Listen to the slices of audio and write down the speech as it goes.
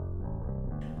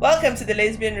Welcome to the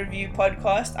Lesbian Review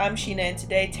podcast. I'm Sheena and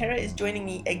today Tara is joining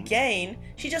me again.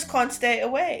 She just can't stay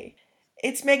away.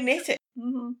 It's magnetic.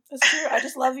 That's true. I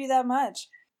just love you that much.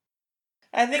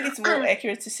 I think it's more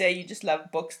accurate to say you just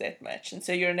love books that much, and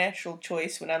so you're a natural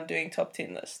choice when I'm doing top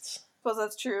 10 lists. I suppose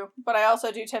that's true, but I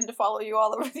also do tend to follow you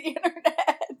all over the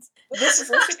internet. This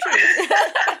is also true.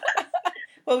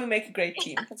 Well, we make a great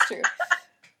team. That's true.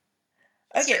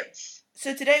 Okay,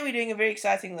 so today we're doing a very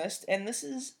exciting list, and this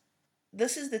is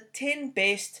the 10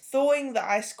 best Thawing the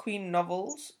Ice Queen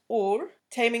novels or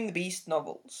Taming the Beast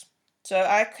novels. So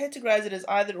I categorize it as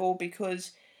either or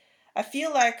because I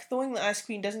feel like Thawing the Ice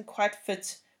Queen doesn't quite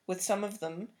fit with some of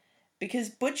them because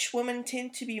butch women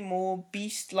tend to be more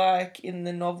beast-like in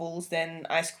the novels than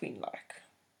Ice Queen-like.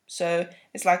 So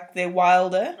it's like they're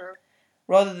wilder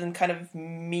rather than kind of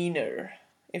meaner,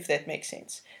 if that makes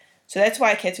sense. So that's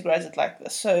why I categorize it like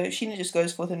this. So Sheena just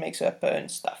goes forth and makes up her own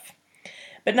stuff.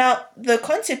 But now, the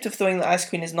concept of Thawing the Ice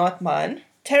Queen is not mine.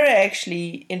 Tara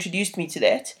actually introduced me to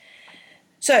that.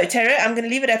 So, Tara, I'm going to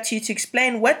leave it up to you to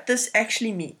explain what this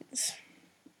actually means.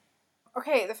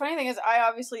 Okay, the funny thing is I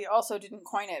obviously also didn't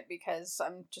coin it because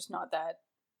I'm not that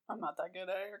good at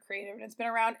it or creative and it's been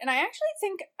around. And I actually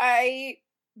think I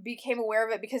became aware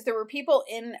of it because there were people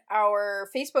in our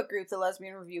Facebook group, the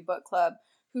Lesbian Review Book Club,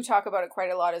 who talk about it quite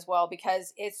a lot as well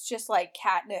because it's just like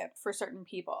catnip for certain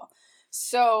people.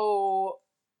 So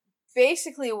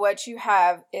basically what you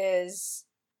have is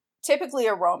typically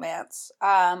a romance,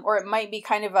 or it might be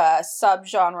kind of a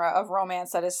subgenre of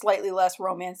romance that is slightly less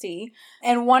romancy.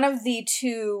 And one of the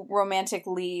two romantic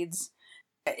leads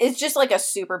is just like a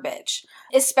super bitch,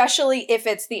 especially if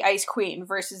it's the Ice Queen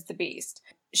versus the Beast.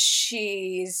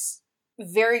 She's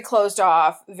very closed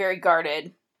off, very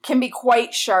guarded, can be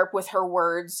quite sharp with her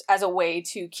words as a way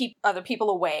to keep other people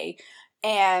away.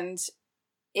 And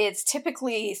it's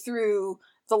typically through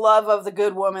the love of the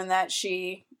good woman that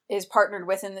she is partnered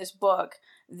with in this book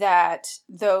that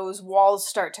those walls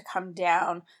start to come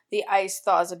down, the ice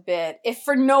thaws a bit, if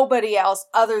for nobody else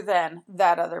other than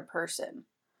that other person.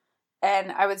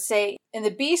 And I would say in the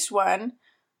Beast one,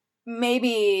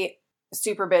 maybe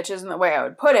super bitch isn't the way I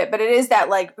would put it, but it is that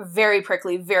like very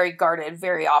prickly, very guarded,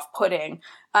 very off-putting,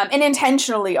 and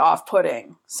intentionally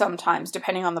off-putting sometimes,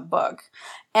 depending on the book.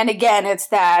 And again, it's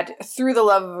that through the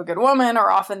love of a good woman, or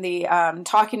often the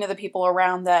talking to the people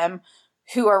around them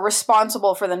who are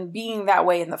responsible for them being that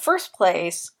way in the first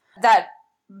place, that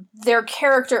their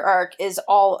character arc is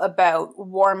all about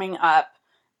warming up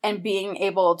and being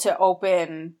able to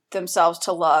open themselves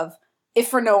to love, if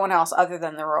for no one else other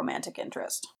than their romantic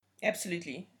interest.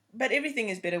 Absolutely. But everything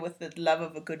is better with the love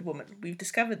of a good woman. We've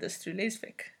discovered this through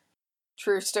Lesfic.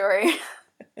 True story.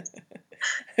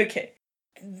 Okay.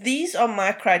 These are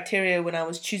my criteria when I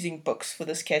was choosing books for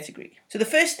this category. So the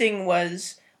first thing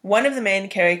was one of the main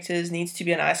characters needs to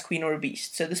be an ice queen or a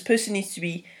beast. So this person needs to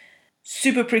be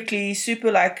super prickly,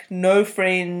 super like no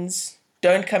friends,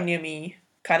 don't come near me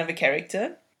kind of a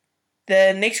character.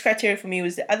 The next criteria for me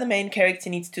was the other main character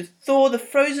needs to thaw the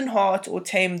frozen heart or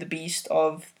tame the beast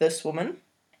of this woman.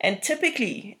 And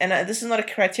typically, and this is not a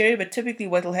criteria, but typically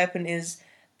what will happen is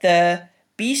the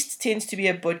beast tends to be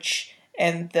a butch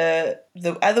and the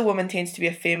other woman tends to be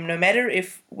a femme, no matter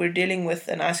if we're dealing with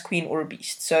an ice queen or a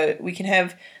beast. So we can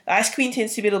have, the ice queen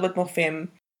tends to be a little bit more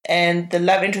femme, and the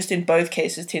love interest in both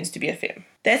cases tends to be a femme.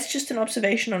 That's just an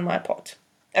observation on my part.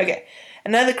 Okay,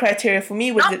 another criteria for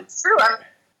me was true.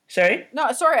 Sorry?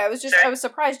 No, sorry, I was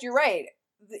surprised. You're right.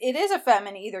 It is a femme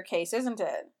in either case, isn't it?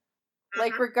 Mm-hmm.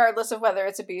 Like, regardless of whether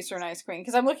it's a beast or an ice queen.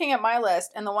 Because I'm looking at my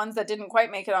list, and the ones that didn't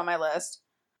quite make it on my list,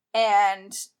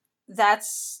 and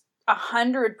that's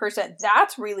 100%.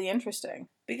 That's really interesting.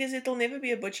 Because it'll never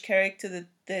be a butch character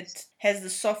that has the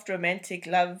soft, romantic,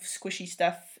 love, squishy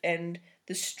stuff, and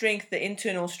the strength, the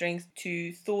internal strength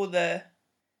to thaw the...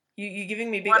 You're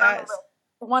giving me big eyes.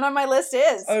 One on my list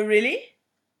is. Oh, really?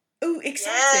 Oh,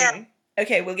 exciting. Yeah.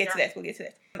 Okay, we'll get to that.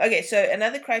 Okay, so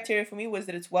another criteria for me was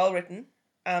that it's well written.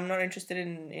 I'm not interested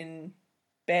in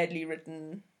badly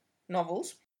written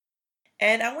novels.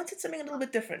 And I wanted something a little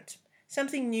bit different.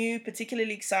 Something new,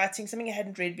 particularly exciting, something I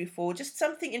hadn't read before, just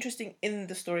something interesting in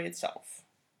the story itself.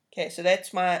 Okay, so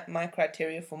that's my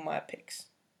criteria for my picks.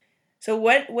 So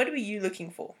what were you looking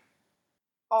for?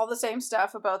 All the same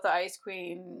stuff about the Ice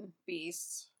Queen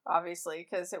beasts. Obviously,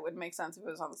 because it would make sense if it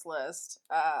was on this list.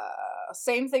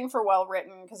 Same thing for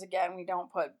well-written, because again, we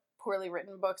don't put poorly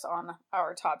written books on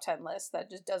our top 10 list.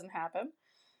 That just doesn't happen.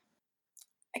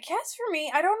 I guess for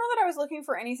me, I don't know that I was looking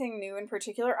for anything new in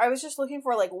particular. I was just looking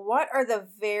for, like, what are the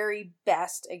very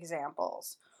best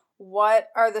examples? What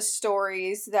are the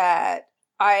stories that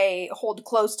I hold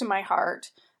close to my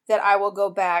heart that I will go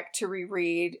back to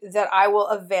reread, that I will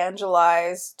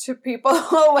evangelize to people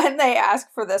when they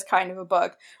ask for this kind of a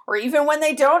book, or even when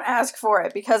they don't ask for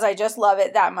it, because I just love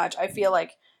it that much. I feel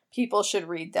like people should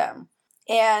read them.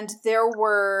 And there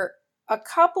were a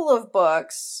couple of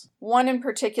books, one in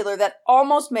particular that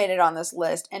almost made it on this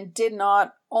list and did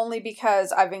not, only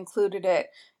because I've included it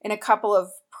in a couple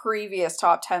of previous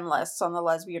top 10 lists on the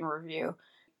Lesbian Review.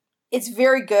 It's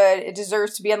very good. It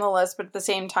deserves to be on the list, but at the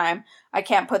same time, I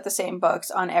can't put the same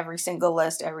books on every single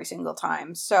list every single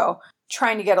time. So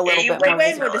trying to get a little bit more. You're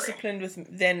way more disciplined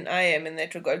than I am in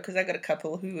that regard, because I got a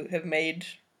couple who have made,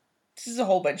 this is a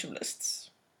whole bunch of lists.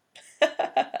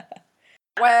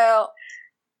 Well,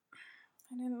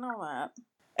 I didn't know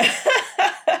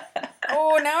that.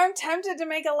 Oh, now I'm tempted to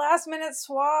make a last minute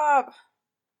swap.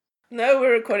 No,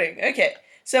 we're recording. Okay,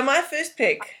 so my first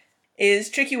pick is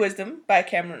Tricky Wisdom by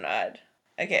Cameron Ide.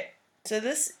 Okay, so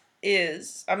this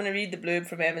is, I'm going to read the blurb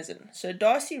from Amazon. So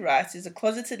Darcy Wright is a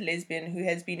closeted lesbian who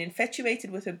has been infatuated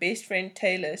with her best friend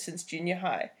Taylor since junior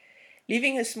high.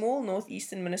 Leaving her small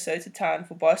northeastern Minnesota town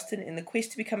for Boston in the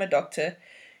quest to become a doctor,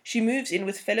 she moves in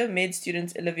with fellow med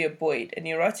student Olivia Boyd, a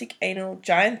neurotic anal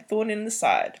giant thorn in the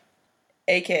side,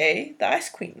 aka the Ice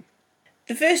Queen.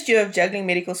 The first year of juggling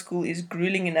medical school is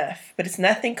grueling enough, but it's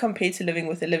nothing compared to living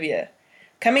with Olivia.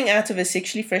 Coming out of a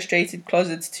sexually frustrated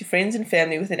closet to friends and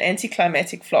family with an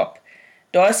anticlimactic flop,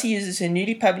 Darcy uses her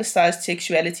newly publicized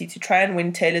sexuality to try and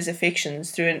win Taylor's affections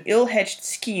through an ill-hatched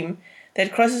scheme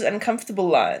that crosses uncomfortable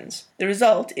lines. The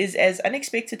result is as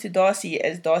unexpected to Darcy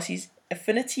as Darcy's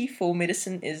affinity for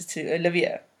medicine is to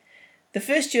Olivia. The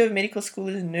first year of medical school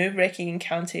is a nerve-wracking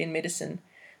encounter in medicine,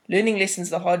 learning lessons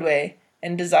the hard way,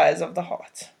 and desires of the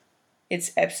heart.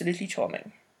 It's absolutely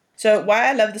charming. So why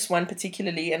I love this one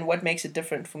particularly and what makes it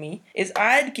different for me is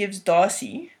Ide gives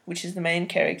Darcy, which is the main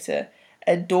character,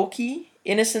 a dorky,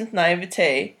 innocent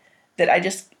naivete that I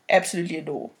just absolutely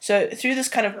adore. So through this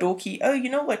kind of dorky, oh, you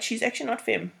know what, she's actually not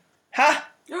femme. Ha!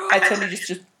 I totally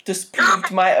just disproved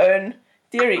my own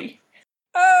theory.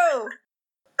 Oh!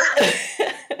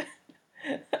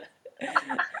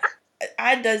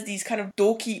 Ide does these kind of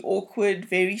dorky, awkward,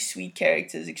 very sweet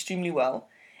characters extremely well.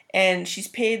 And she's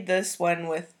paired this one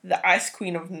with the Ice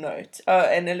Queen of note. Oh,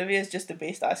 and Olivia's just the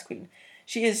best Ice Queen.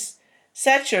 She is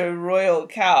such a royal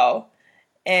cow.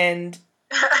 And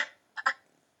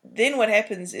then what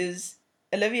happens is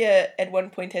Olivia at one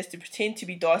point has to pretend to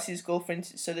be Darcy's girlfriend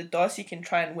so that Darcy can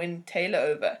try and win Taylor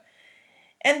over.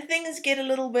 And things get a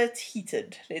little bit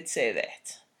heated, let's say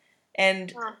that.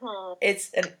 And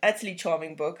it's an utterly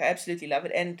charming book. I absolutely love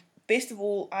it. And best of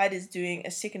all, Ide is doing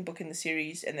a second book in the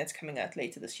series, and that's coming out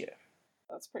later this year.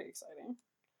 That's pretty exciting.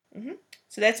 Mm-hmm.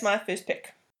 So that's my first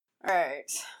pick. All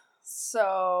right.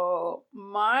 So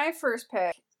my first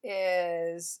pick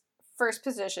is First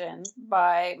Position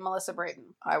by Melissa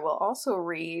Brayden. I will also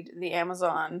read the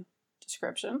Amazon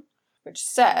description, which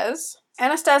says,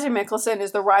 Anastasia Mikkelsen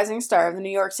is the rising star of the New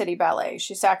York City Ballet.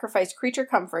 She sacrificed creature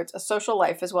comforts, a social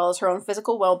life, as well as her own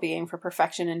physical well-being for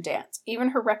perfection in dance. Even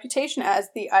her reputation as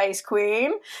the Ice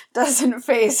Queen doesn't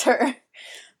faze her.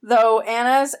 Though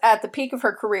Anna's at the peak of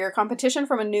her career, competition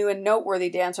from a new and noteworthy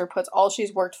dancer puts all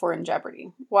she's worked for in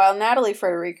jeopardy. While Natalie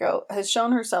Federico has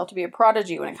shown herself to be a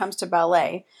prodigy when it comes to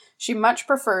ballet, she much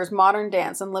prefers modern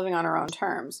dance and living on her own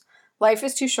terms. Life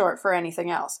is too short for anything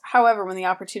else. However, when the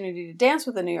opportunity to dance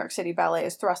with the New York City Ballet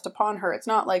is thrust upon her, it's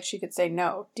not like she could say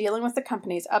no. Dealing with the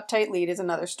company's uptight lead is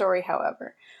another story,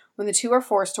 however. When the two are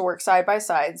forced to work side by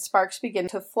side, sparks begin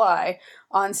to fly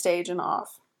on stage and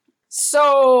off.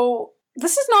 So,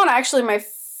 this is not actually my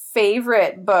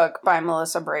favorite book by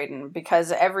Melissa Brayden,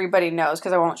 because everybody knows,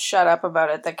 because I won't shut up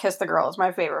about it, that Kiss the Girl is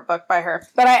my favorite book by her.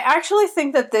 But I actually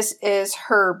think that this is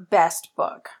her best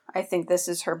book. I think this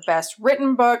is her best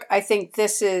written book. I think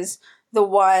this is the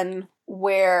one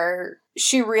where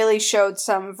she really showed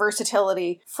some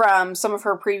versatility from some of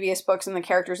her previous books and the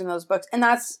characters in those books. And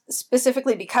that's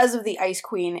specifically because of the Ice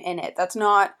Queen in it. That's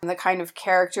not the kind of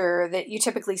character that you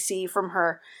typically see from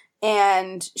her.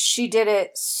 And she did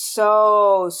it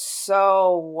so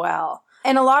well.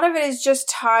 And a lot of it is just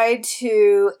tied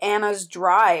to Anna's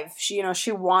drive. She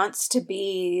wants to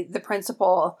be the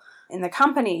principal in the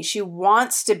company. She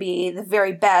wants to be the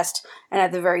very best and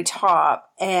at the very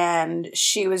top. And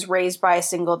she was raised by a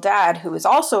single dad who is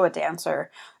also a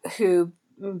dancer, who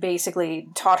basically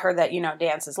taught her that,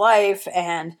 dance is life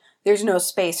and there's no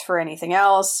space for anything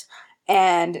else.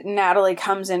 And Natalie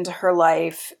comes into her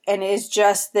life and is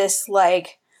just this,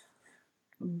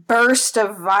 burst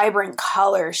of vibrant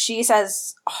color. She's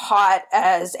as hot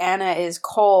as Anna is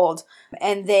cold.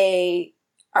 And they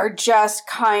are just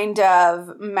kind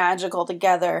of magical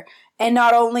together. And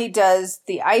not only does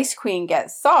the Ice Queen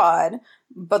get thawed,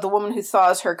 but the woman who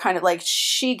thaws her kind of like,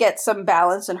 she gets some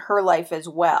balance in her life as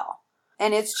well.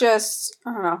 And it's just,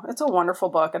 I don't know, it's a wonderful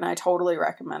book and I totally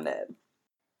recommend it.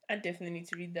 I definitely need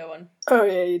to read that one. Oh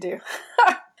yeah, you do.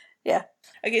 Yeah.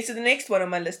 Okay, so the next one on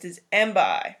my list is Amber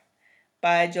Eye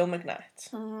by Jill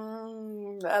McKnight.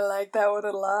 I like that one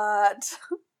a lot.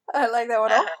 I like that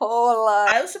one a whole lot.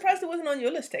 I was surprised it wasn't on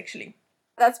your list, actually.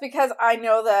 That's because I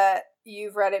know that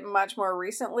you've read it much more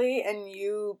recently and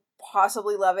you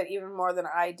possibly love it even more than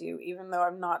I do, even though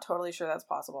I'm not totally sure that's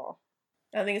possible.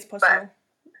 I think it's possible.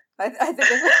 I think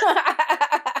it's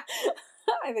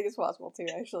I think it's possible too,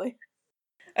 actually.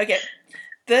 Okay,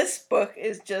 this book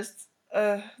is just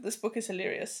this book is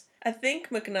hilarious. I think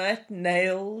McKnight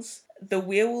nails the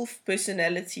werewolf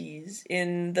personalities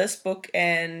in this book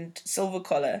and Silver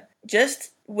Collar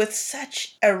just with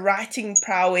such a writing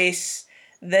prowess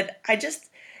that I just,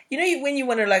 you know, when you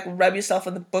want to like rub yourself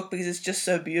on the book because it's just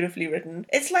so beautifully written,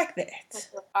 it's like that.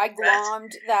 I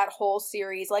glommed that whole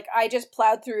series. Like, I just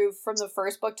plowed through from the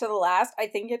first book to the last. I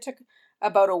think it took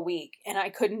about a week, and I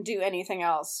couldn't do anything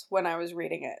else when I was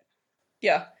reading it.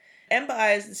 Yeah. Amber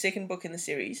Eye is the second book in the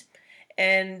series,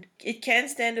 and it can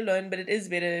stand alone, but it is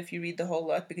better if you read the whole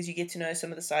lot because you get to know some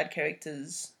of the side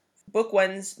characters. Book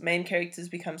one's main characters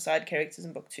become side characters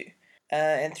in book two.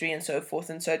 And 3 and so forth,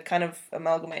 and so it kind of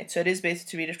amalgamates. So it is better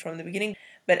to read it from the beginning.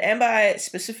 But Amber Eye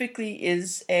specifically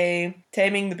is a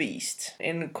taming the beast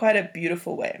in quite a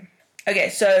beautiful way. Okay,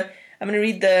 so I'm going to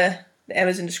read the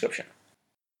Amazon description.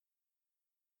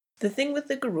 The thing with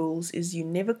the Garuls is you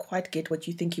never quite get what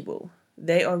you think you will.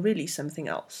 They are really something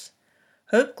else.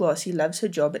 Hope Glassy loves her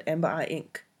job at Amber Eye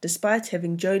Inc., despite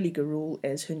having Jolie Garul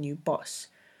as her new boss.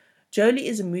 Jolie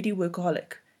is a moody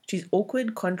workaholic. She's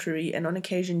awkward, contrary, and on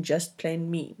occasion just plain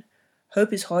mean.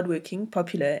 Hope is hardworking,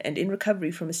 popular, and in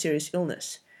recovery from a serious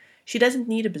illness. She doesn't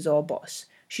need a bizarre boss.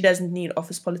 She doesn't need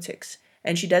office politics.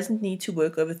 And she doesn't need to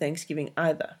work over Thanksgiving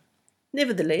either.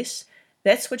 Nevertheless,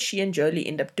 that's what she and Jolie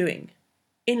end up doing.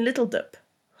 In Little Dip,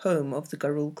 home of the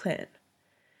Garul clan.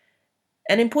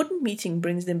 An important meeting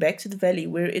brings them back to the valley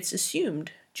where it's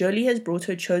assumed Jolie has brought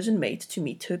her chosen mate to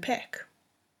meet her pack.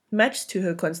 Much to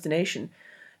her consternation,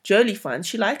 Jolie finds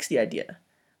she likes the idea,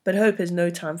 but Hope has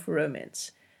no time for romance.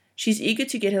 She's eager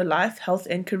to get her life, health,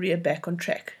 and career back on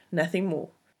track, nothing more.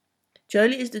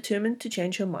 Jolie is determined to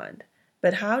change her mind,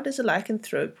 but how does a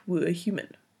lycanthrope woo a human?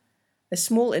 A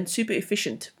small and super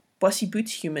efficient, bossy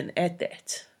boots human at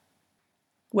that.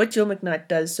 What Jill McKnight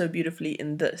does so beautifully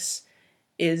in this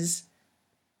is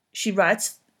she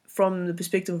writes from the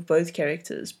perspective of both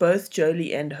characters, both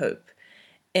Jolie and Hope,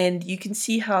 and you can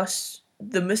see how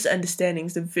the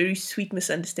misunderstandings, the very sweet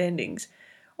misunderstandings,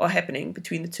 are happening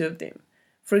between the two of them.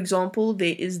 For example,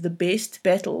 there is the best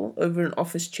battle over an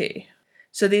office chair.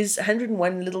 So there's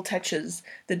 101 little touches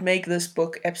that make this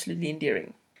book absolutely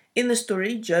endearing. In the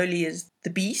story, Jolie is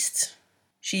the beast.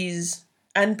 She's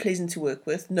unpleasant to work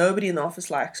with. Nobody in the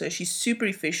office likes her. She's super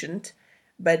efficient,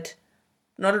 but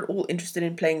not at all interested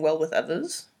in playing well with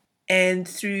others. And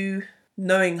through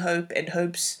knowing Hope and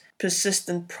Hope's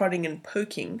persistent prodding and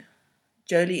poking,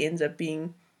 Jolie ends up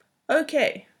being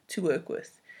okay to work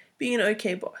with, being an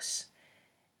okay boss.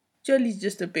 Jolie's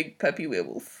just a big puppy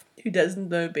werewolf who doesn't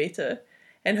know better,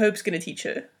 and Hope's going to teach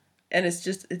her. And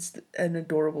it's an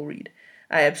adorable read.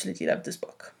 I absolutely love this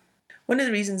book. One of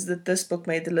the reasons that this book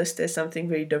made the list as something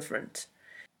very different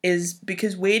is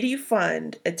because where do you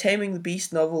find a Taming the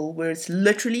Beast novel where it's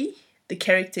literally the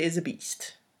character is a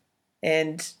beast?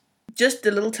 And just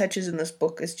the little touches in this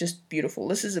book is just beautiful.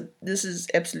 This is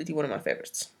absolutely one of my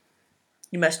favorites.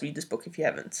 You must read this book if you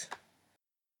haven't.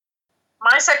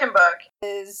 My second book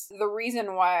is the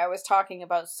reason why I was talking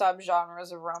about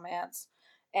subgenres of romance,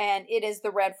 and it is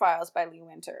The Red Files by Lee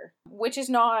Winter, which is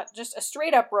not just a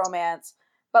straight up romance,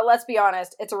 but let's be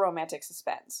honest, it's a romantic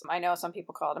suspense. I know some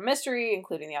people call it a mystery,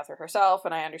 including the author herself,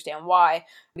 and I understand why,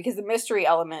 because the mystery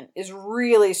element is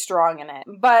really strong in it.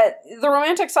 But the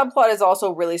romantic subplot is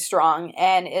also really strong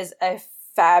and is a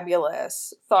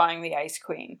fabulous Thawing the Ice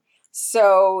Queen.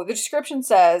 So the description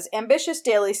says, ambitious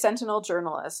Daily Sentinel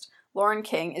journalist Lauren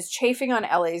King is chafing on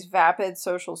LA's vapid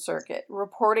social circuit,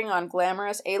 reporting on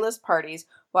glamorous A-list parties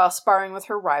while sparring with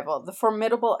her rival, the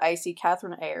formidable icy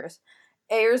Catherine Ayers.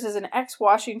 Ayers is an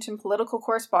ex-Washington political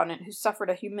correspondent who suffered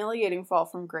a humiliating fall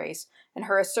from grace, and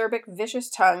her acerbic, vicious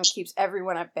tongue keeps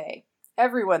everyone at bay.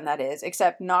 Everyone, that is,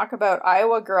 except knockabout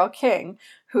Iowa girl King,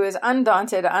 who is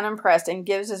undaunted, unimpressed, and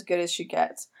gives as good as she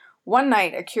gets. One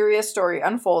night, a curious story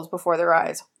unfolds before their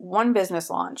eyes. One business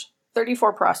launch,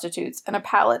 34 prostitutes, and a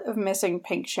pallet of missing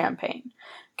pink champagne.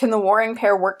 Can the warring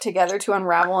pair work together to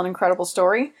unravel an incredible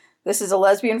story? This is a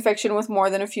lesbian fiction with more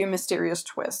than a few mysterious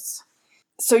twists.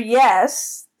 So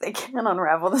yes, they can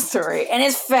unravel the story. And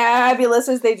as fabulous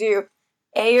as they do,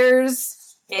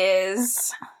 Ayers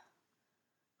is...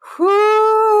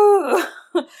 Whoo!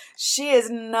 She is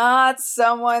not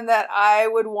someone that I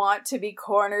would want to be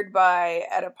cornered by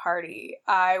at a party.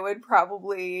 I would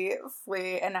probably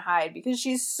flee and hide because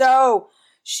she's so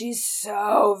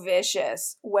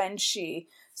vicious when she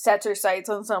sets her sights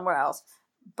on someone else.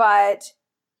 But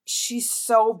she's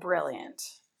so brilliant,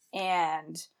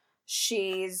 and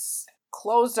she's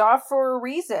closed off for a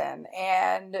reason,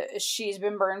 and she's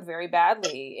been burned very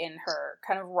badly in her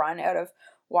kind of run out of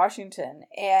Washington.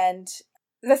 And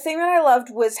the thing that I loved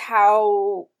was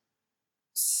how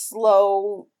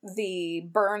slow the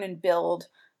burn and build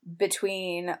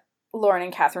between Lauren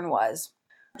and Catherine was.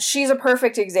 She's a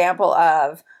perfect example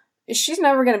of, she's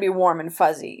never going to be warm and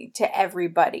fuzzy to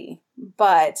everybody,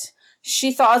 but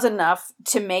she thaws enough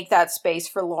to make that space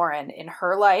for Lauren in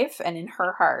her life and in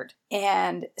her heart.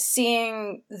 And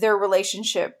seeing their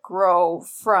relationship grow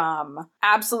from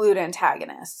absolute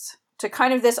antagonists to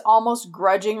kind of this almost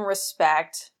grudging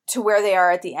respect to where they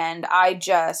are at the end. I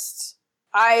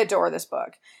adore this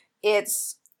book.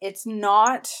 It's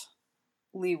not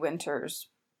Lee Winter's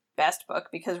best book,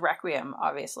 because Requiem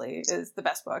obviously is the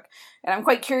best book. And I'm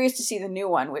quite curious to see the new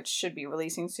one, which should be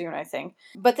releasing soon, I think.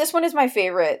 But this one is my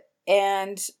favorite.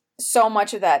 And so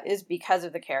much of that is because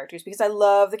of the characters, because I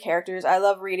love the characters. I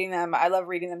love reading them. I love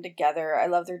reading them together. I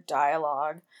love their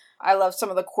dialogue. I love some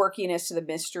of the quirkiness to the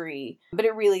mystery, but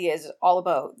it really is all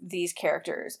about these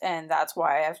characters. And that's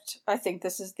why I think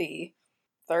this is the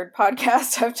third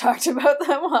podcast I've talked about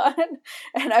them on.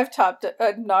 And I've talked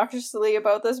obnoxiously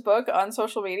about this book on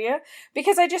social media,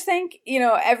 because I just think,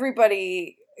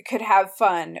 everybody could have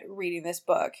fun reading this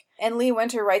book. And Lee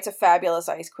Winter writes a fabulous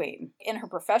Ice Queen in her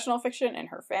professional fiction, in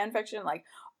her fan fiction. Like,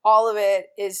 all of it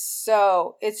is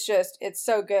it's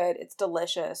so good. It's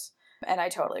delicious. And I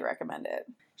totally recommend it.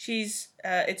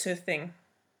 It's her thing.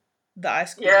 The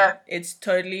Ice Queen. Yeah. It's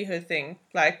totally her thing.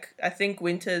 Like, I think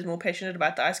Winter is more passionate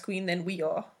about the Ice Queen than we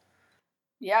are.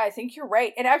 Yeah, I think you're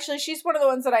right. And actually, she's one of the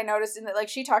ones that I noticed in that, like,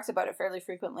 she talks about it fairly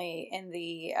frequently in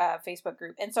the Facebook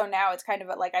group. And so now it's kind of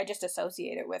like, I just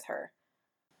associate it with her.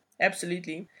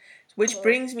 Absolutely. Which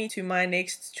brings me to my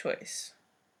next choice.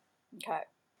 Okay.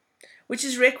 Which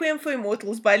is Requiem for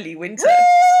Immortals by Lee Winter.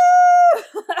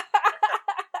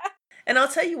 And I'll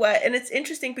tell you why. And it's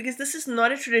interesting because this is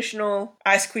not a traditional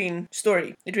Ice Queen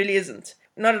story. It really isn't.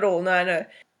 Not at all. No.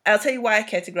 I'll tell you why I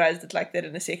categorized it like that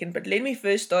in a second. But let me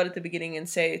first start at the beginning and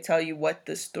tell you what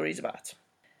this story's about.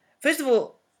 First of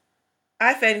all,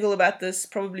 I fangirl about this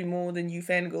probably more than you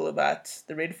fangirl about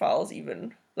the Red Files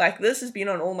even. Like, this has been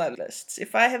on all my lists.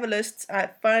 If I have a list, I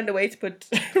find a way to put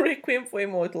Requiem for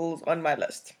Immortals on my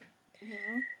list.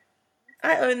 Mm-hmm.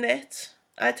 I own that.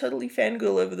 I totally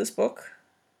fangirl over this book.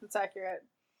 That's accurate.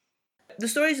 The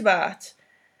story's about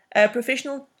a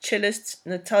professional cellist,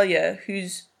 Natalia,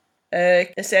 who's an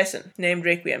assassin named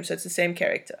Requiem, so it's the same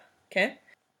character, okay?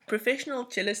 Professional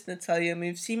cellist Natalia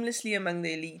moves seamlessly among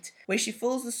the elite, where she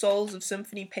fills the souls of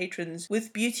symphony patrons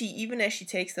with beauty even as she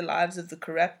takes the lives of the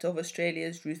corrupt of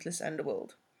Australia's ruthless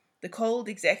underworld. The cold,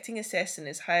 exacting assassin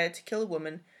is hired to kill a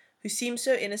woman who seems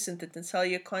so innocent that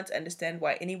Natalia can't understand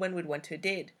why anyone would want her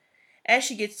dead. As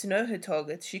she gets to know her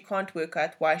target, she can't work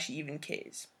out why she even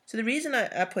cares. So the reason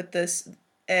I put this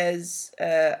as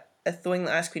a Thawing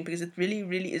the Ice Queen, because it really,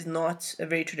 really is not a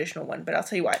very traditional one, but I'll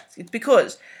tell you why. It's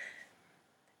because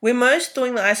where most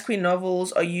Thawing the Ice Queen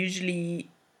novels are usually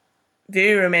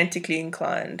very romantically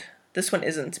inclined, this one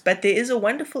isn't. But there is a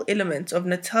wonderful element of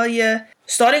Natalia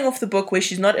starting off the book where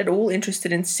she's not at all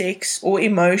interested in sex or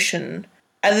emotion,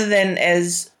 other than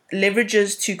as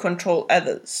leverages to control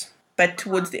others. But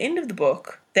towards the end of the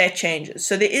book, that changes.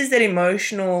 So there is that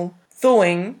emotional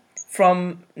thawing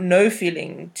from no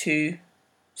feeling to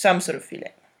some sort of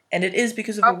feeling. And it is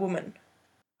because of a woman.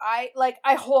 I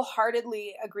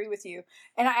wholeheartedly agree with you.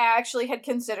 And I actually had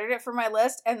considered it for my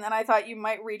list, and then I thought you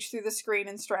might reach through the screen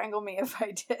and strangle me if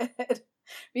I did.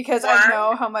 Because I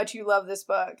know how much you love this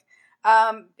book.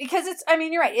 Because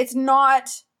you're right,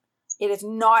 it is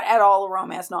not at all a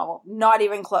romance novel. Not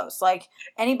even close. Like,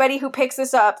 anybody who picks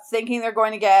this up thinking they're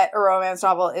going to get a romance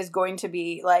novel is going to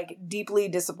be, like, deeply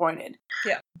disappointed.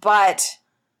 Yeah. But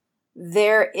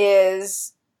there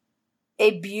is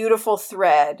a beautiful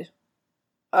thread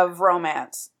of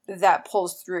romance that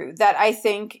pulls through that I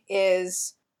think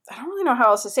is, I don't really know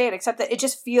how else to say it except that it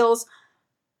just feels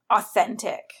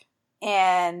authentic.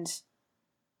 And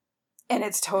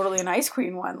it's totally an Ice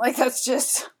Queen one. Like, that's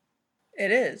just...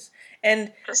 It is.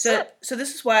 And Just so it. so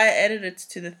this is why I added it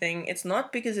to the thing. It's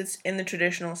not because it's in the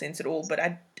traditional sense at all, but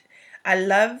I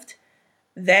loved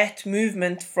that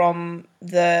movement from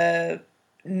the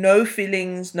no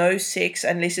feelings, no sex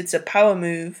unless it's a power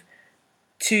move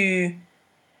to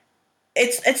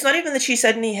it's not even that she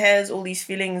suddenly has all these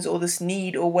feelings or this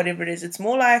need or whatever it is. It's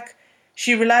more like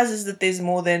she realizes that there's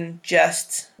more than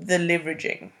just the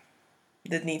leveraging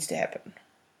that needs to happen,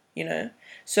 you know?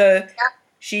 So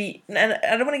Yeah. and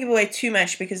I don't want to give away too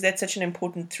much because that's such an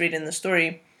important thread in the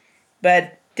story,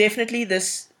 but definitely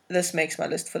this makes my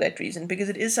list for that reason because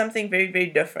it is something very, very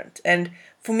different. And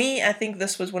for me, I think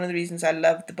this was one of the reasons I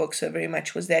loved the book so very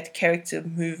much was that character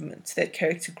movement, that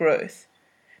character growth.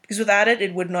 Because without it,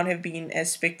 it would not have been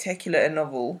as spectacular a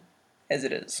novel as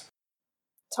it is.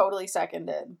 Totally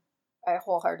seconded. I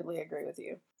wholeheartedly agree with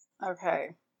you.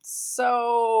 Okay.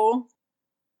 So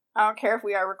I don't care if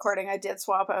we are recording. I did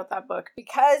swap out that book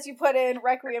because you put in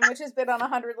Requiem, which has been on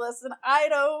 100 lists, and I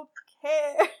don't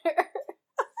care.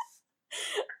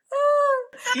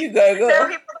 You go, There are girl.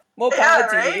 people More yeah, power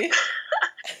to right? you.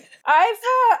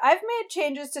 I've made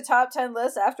changes to top 10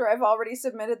 lists after I've already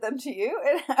submitted them to you.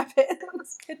 It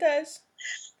happens. It does.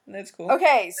 That's cool.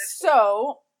 Okay,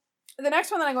 so the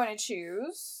next one that I'm going to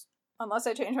choose, unless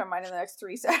I change my mind in the next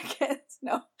 3 seconds,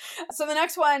 no. So the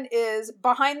next one is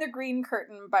Behind the Green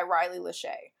Curtain by Riley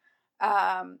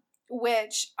Lachey,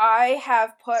 which I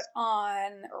have put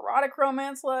on erotic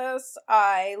romance lists.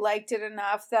 I liked it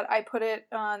enough that I put it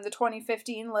on the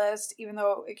 2015 list, even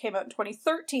though it came out in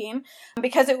 2013,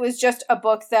 because it was just a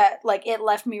book that, like, it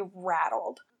left me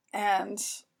rattled. And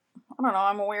I don't know,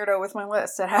 I'm a weirdo with my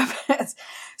list. It happens.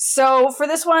 So for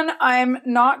this one, I'm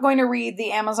not going to read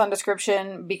the Amazon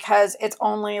description because it's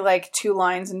only like 2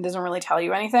 lines and doesn't really tell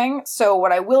you anything. So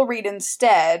what I will read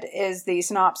instead is the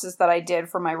synopsis that I did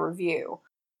for my review.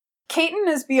 Caton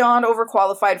is beyond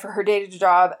overqualified for her day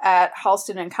job at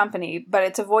Halston and Company, but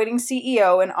it's avoiding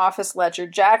CEO and office ledger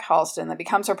Jack Halston that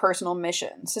becomes her personal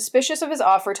mission. Suspicious of his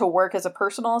offer to work as a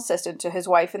personal assistant to his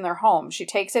wife in their home, she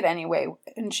takes it anyway,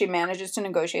 and she manages to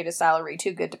negotiate a salary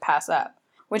too good to pass up.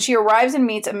 When she arrives and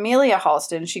meets Amelia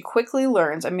Halston, she quickly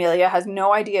learns Amelia has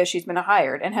no idea she's been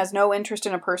hired and has no interest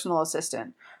in a personal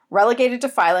assistant. Relegated to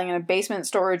filing in a basement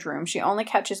storage room, she only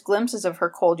catches glimpses of her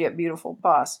cold yet beautiful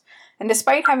boss. And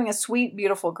despite having a sweet,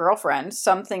 beautiful girlfriend,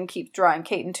 something keeps drawing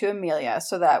Caton to Amelia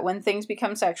so that when things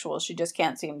become sexual, she just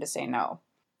can't seem to say no.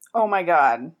 Oh my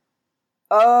god.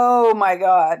 Oh my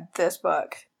god, this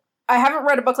book. I haven't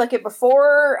read a book like it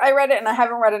before I read it, and I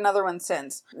haven't read another one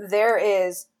since. There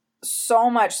is so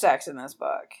much sex in this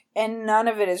book, and none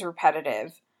of it is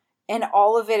repetitive. And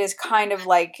all of it is kind of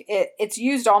like, it's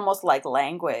used almost like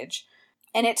language.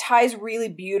 And it ties really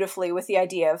beautifully with the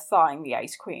idea of thawing the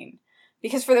Ice Queen.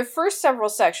 Because for their first several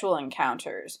sexual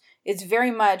encounters, it's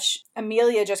very much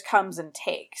Amelia just comes and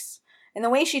takes. And the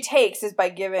way she takes is by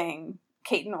giving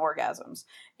Caton orgasms.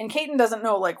 And Caton doesn't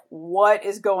know, like, what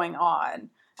is going on.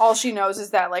 All she knows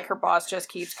is that, like, her boss just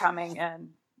keeps coming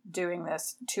and doing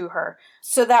this to her.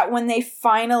 So that when they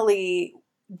finally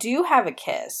do have a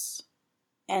kiss,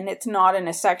 and it's not in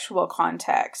a sexual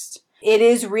context, it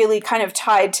is really kind of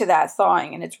tied to that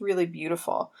thawing, and it's really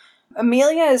beautiful.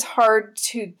 Amelia is hard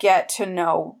to get to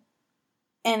know,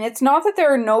 and it's not that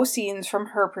there are no scenes from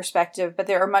her perspective, but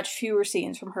there are much fewer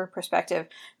scenes from her perspective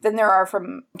than there are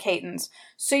from Caton's.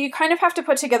 So you kind of have to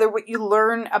put together what you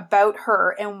learn about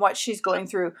her and what she's going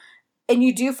through, and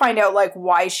you do find out, like,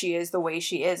 why she is the way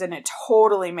she is, and it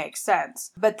totally makes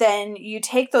sense. But then you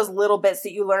take those little bits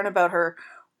that you learn about her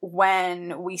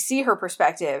when we see her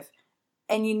perspective,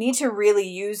 and you need to really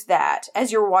use that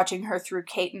as you're watching her through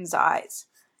Caton's eyes.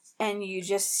 And you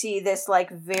just see this,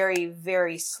 like, very,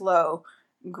 very slow,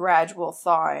 gradual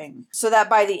thawing. So that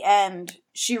by the end,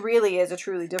 she really is a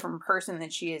truly different person than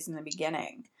she is in the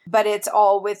beginning. But it's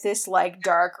all with this, like,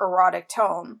 dark, erotic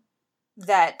tone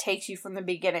that takes you from the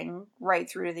beginning right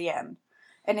through to the end.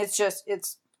 And it's just,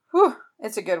 it's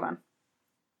a good one.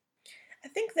 I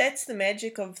think that's the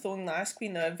magic of Thawing the Ice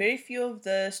Queen, though. Very few of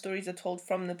the stories are told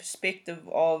from the perspective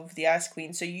of the Ice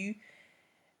Queen. So you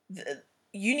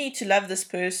need to love this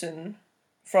person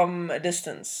from a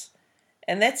distance.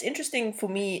 And that's interesting for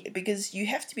me because you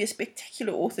have to be a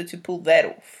spectacular author to pull that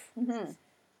off. Mm-hmm.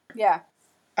 Yeah.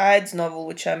 Ide's novel,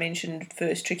 which I mentioned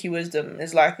first, Tricky Wisdom,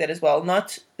 is like that as well.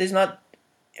 There's not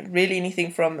really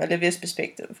anything from Olivia's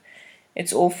perspective.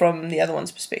 It's all from the other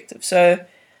one's perspective. So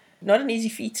not an easy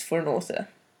feat for an author.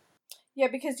 Yeah,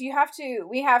 because we have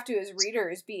to as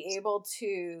readers be able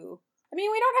to, I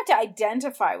mean, we don't have to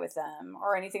identify with them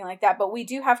or anything like that, but we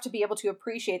do have to be able to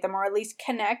appreciate them or at least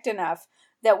connect enough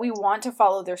that we want to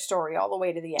follow their story all the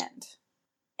way to the end.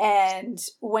 And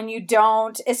when you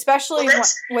don't, especially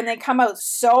when they come out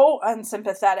so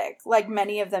unsympathetic, like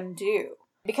many of them do,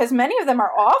 because many of them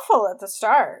are awful at the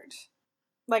start.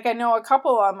 Like, I know a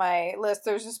couple on my list.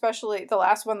 There's especially the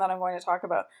last one that I'm going to talk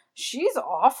about. She's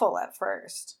awful at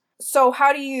first. So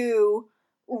how do you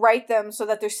write them so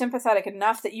that they're sympathetic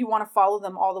enough that you want to follow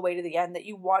them all the way to the end, that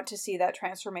you want to see that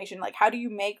transformation? Like, how do you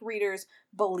make readers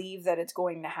believe that it's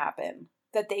going to happen,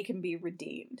 that they can be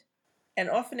redeemed? And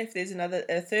often if there's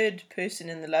a third person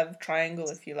in the love triangle,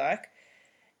 if you like,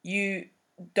 you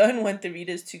don't want the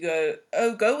readers to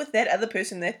go with that other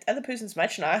person. That other person's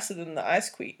much nicer than the Ice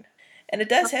Queen. And it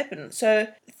does happen. So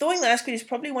Thawing the Ice Queen is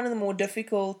probably one of the more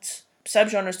difficult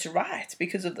subgenres to write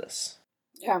because of this.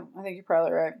 Yeah, I think you're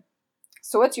probably right.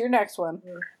 So what's your next one?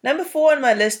 Number 4 on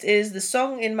my list is The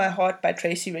Song in My Heart by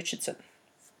Tracy Richardson.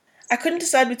 I couldn't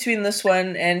decide between this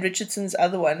one and Richardson's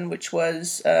other one, which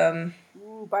was...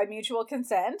 By Mutual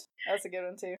Consent. That's a good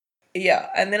one too. Yeah,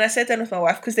 and then I sat down with my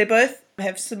wife because they both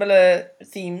have similar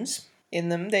themes in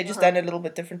them. They're just done a little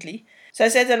bit differently. So I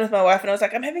sat down with my wife and I was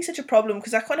like, I'm having such a problem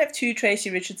because I can't have 2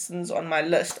 Tracy Richardsons on my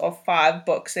list of 5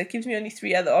 books. That gives me only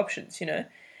 3 other options, you know.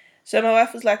 So my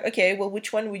wife was like, okay, well,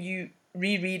 which one would you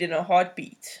reread in a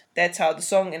heartbeat? That's how The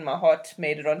Song in My Heart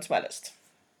made it onto my list.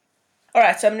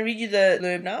 Alright, so I'm going to read you the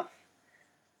blurb now.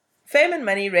 Fame and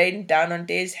money rained down on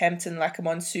Des Hampton like a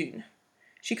monsoon.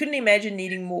 She couldn't imagine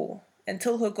needing more,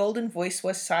 until her golden voice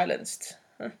was silenced.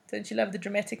 Don't you love the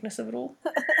dramaticness of it all?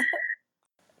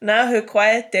 Now her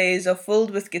quiet days are filled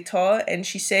with guitar, and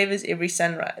she savors every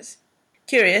sunrise.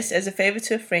 Curious, as a favor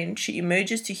to a friend, she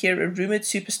emerges to hear a rumored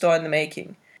superstar in the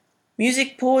making.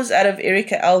 Music pours out of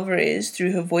Erica Alvarez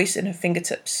through her voice and her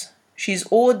fingertips. She is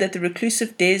awed that the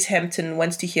reclusive Des Hampton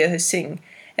wants to hear her sing,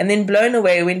 and then blown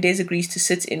away when Des agrees to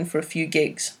sit in for a few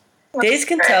gigs. Des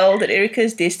can tell that Erica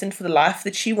is destined for the life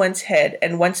that she once had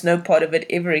and wants no part of it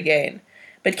ever again.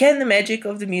 But can the magic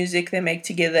of the music they make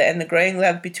together and the growing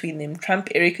love between them trump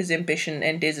Erica's ambition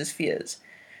and Des's fears?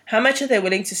 How much are they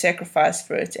willing to sacrifice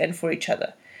for it and for each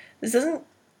other? This doesn't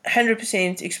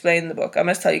 100% explain the book, I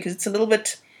must tell you, because it's a little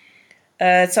bit...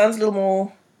 it sounds a little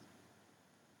more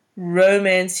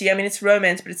romancy. I mean, it's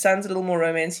romance, but it sounds a little more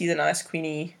romancy than Ice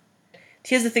Queenie.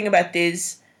 Here's the thing about Des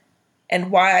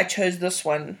and why I chose this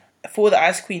one for the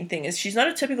Ice Queen thing is she's not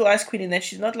a typical Ice Queen in that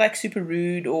she's not like super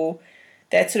rude or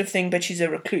that sort of thing, but she's a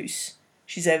recluse.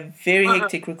 She's a very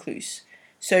hectic recluse.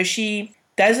 So she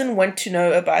doesn't want to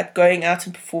know about going out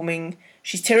and performing.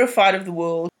 She's terrified of the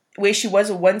world. Where she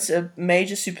was once a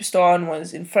major superstar and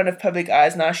was in front of public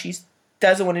eyes, now she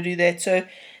doesn't want to do that. So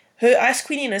her Ice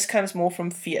Queeniness comes more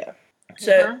from fear.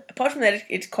 So apart from that,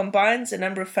 it combines a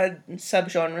number of fun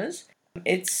subgenres.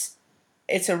 It's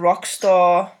a rock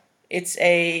star. It's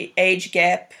a age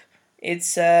gap.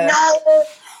 It's a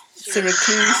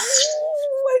recluse.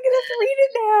 I'm gonna have to read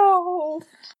it now.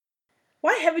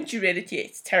 Why haven't you read it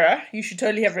yet, Tara? You should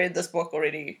totally have read this book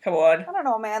already. Come on. I don't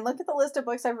know, man. Look at the list of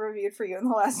books I've reviewed for you in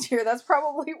the last year. That's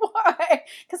probably why.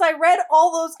 Because I read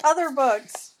all those other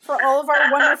books for all of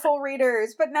our wonderful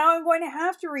readers. But now I'm going to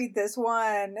have to read this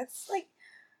one. It's like,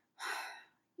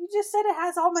 you just said it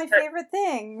has all my favorite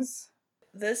things.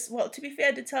 Well, to be fair,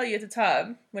 I did tell you at the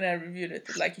time when I reviewed it,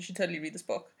 like, you should totally read this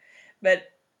book. But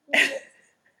I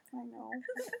know.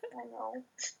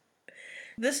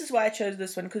 This is why I chose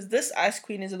this one, because this Ice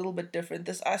Queen is a little bit different.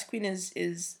 This Ice Queen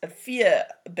is a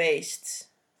fear-based,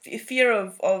 fear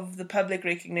of the public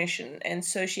recognition. And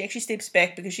so she actually steps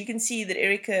back because she can see that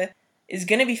Erica is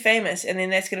going to be famous, and then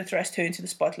that's going to thrust her into the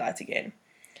spotlight again.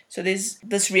 So there's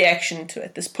this reaction to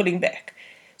it, this pulling back.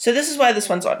 So this is why this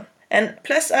one's on. And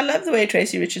plus, I love the way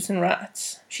Tracy Richardson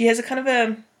writes. She has a kind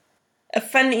of a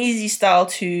fun, easy style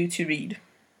to read.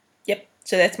 Yep,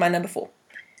 so that's my number 4.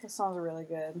 That sounds really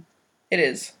good. It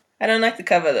is. I don't like the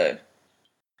cover, though.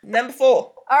 Number 4.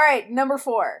 All right, number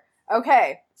 4.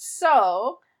 Okay,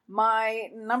 so my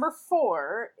number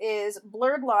 4 is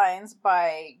Blurred Lines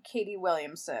by Katie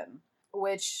Williamson,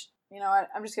 which, you know what,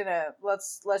 I'm just gonna,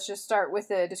 let's just start with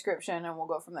the description and we'll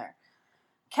go from there.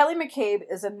 Kelly McCabe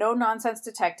is a no-nonsense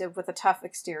detective with a tough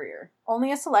exterior.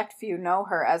 Only a select few know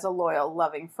her as a loyal,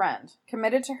 loving friend.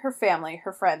 Committed to her family,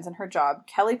 her friends, and her job,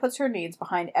 Kelly puts her needs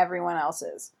behind everyone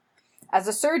else's. As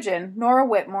a surgeon, Nora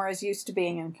Whitmore is used to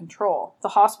being in control. The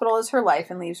hospital is her life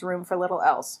and leaves room for little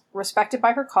else. Respected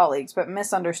by her colleagues, but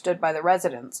misunderstood by the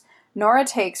residents, Nora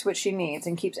takes what she needs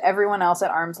and keeps everyone else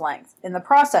at arm's length. In the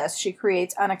process, she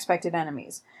creates unexpected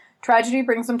enemies. Tragedy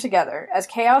brings them together. As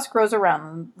chaos grows around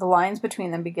them, the lines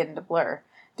between them begin to blur.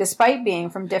 Despite being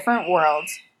from different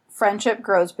worlds, friendship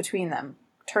grows between them,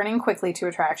 turning quickly to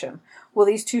attraction. Will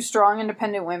these two strong,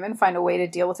 independent women find a way to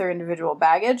deal with their individual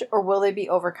baggage, or will they be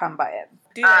overcome by it?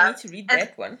 Dude, I need to read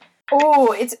that one.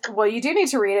 Oh, you do need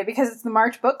to read it because it's the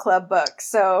March Book Club book.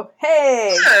 So,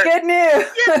 hey, good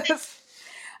news.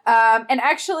 And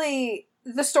actually,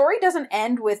 the story doesn't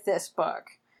end with this book.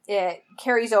 It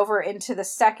carries over into the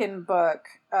second book,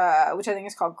 which I think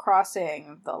is called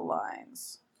Crossing the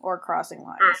Lines. Or Crossing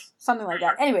Lines. Something like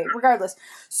that. Anyway, regardless.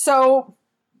 So,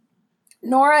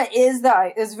 Nora is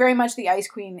very much the Ice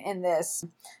Queen in this.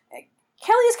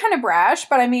 Kelly is kind of brash,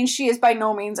 but I mean, she is by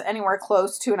no means anywhere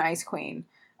close to an Ice Queen.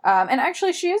 And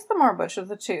actually, she is the more butch of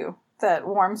the two that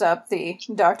warms up the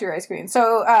Dr. Ice Queen.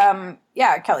 So,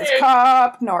 Kelly's a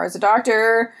cop, Nora's a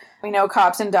doctor. We know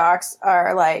cops and docs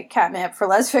are like catnip for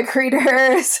lesfic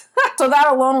readers. So that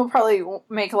alone will probably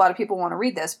make a lot of people want to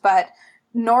read this. But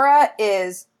Nora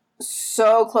is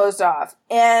so closed off.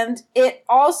 And it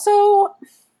also,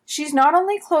 she's not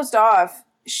only closed off,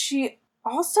 she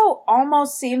also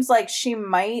almost seems like she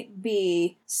might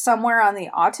be somewhere on the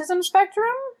autism spectrum.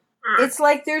 It's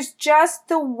like there's just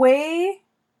the way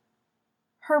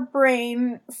her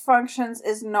brain functions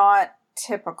is not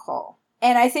typical.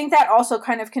 And I think that also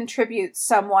kind of contributes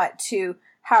somewhat to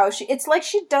how it's like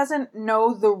she doesn't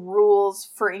know the rules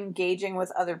for engaging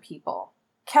with other people.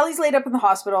 Kelly's laid up in the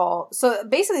hospital. So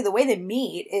basically the way they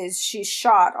meet is she's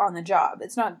shot on the job.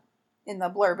 It's not in the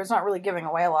blurb. It's not really giving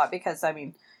away a lot because, I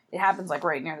mean, it happens like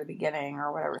right near the beginning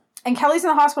or whatever. And Kelly's in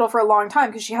the hospital for a long time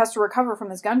because she has to recover from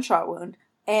this gunshot wound.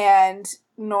 And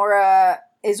Nora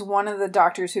is one of the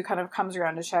doctors who kind of comes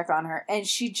around to check on her. And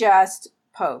she just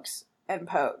pokes and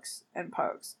pokes and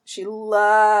pokes. She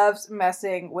loves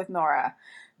messing with Nora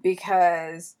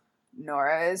because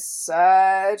Nora is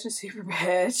such a super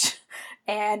bitch.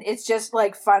 And it's just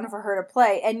like fun for her to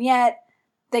play. And yet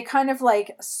they kind of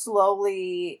like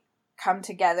slowly come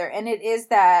together. And it is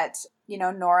that,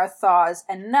 Nora thaws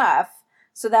enough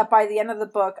so that by the end of the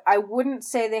book, I wouldn't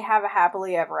say they have a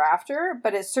happily ever after,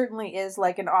 but it certainly is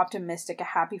like an optimistic, a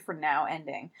happy for now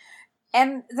ending.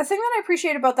 And the thing that I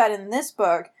appreciate about that in this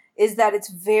book is that it's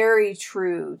very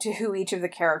true to who each of the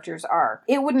characters are.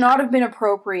 It would not have been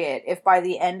appropriate if by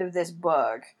the end of this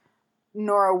book,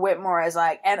 Nora Whitmore is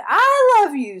like, and I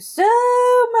love you so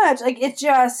much. Like, it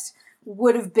just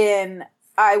would have been,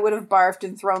 I would have barfed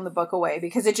and thrown the book away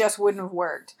because it just wouldn't have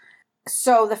worked.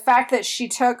 So the fact that she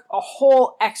took a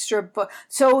whole extra book,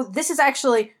 so this is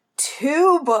actually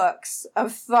 2 books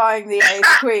of thawing the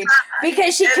Ice Queen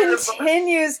because she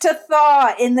continues to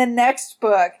thaw in the next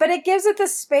book, but it gives it the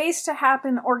space to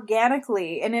happen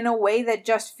organically and in a way that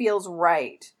just feels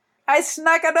right. I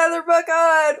snuck another book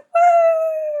on!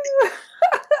 Woo!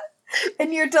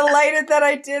 And you're delighted that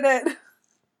I did it.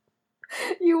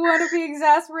 You want to be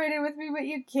exasperated with me, but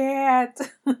you can't.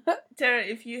 Tara,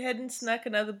 if you hadn't snuck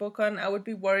another book on, I would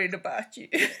be worried about you.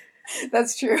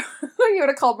 That's true. You would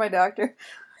have called my doctor.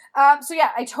 I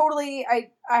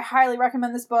highly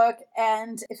recommend this book,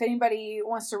 and if anybody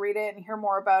wants to read it and hear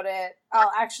more about it,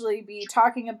 I'll actually be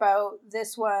talking about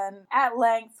this one at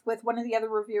length with one of the other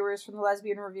reviewers from the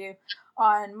Lesbian Review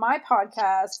on my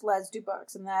podcast, Les Do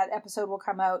Books, and that episode will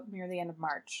come out near the end of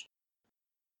March.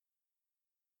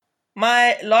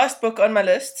 My last book on my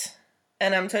list,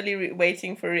 and I'm totally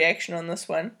waiting for a reaction on this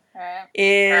one,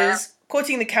 is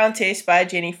Courting the Countess by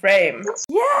Jenny Frame.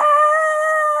 Yes!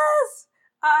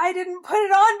 I didn't put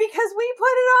it on because we put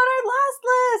it on our last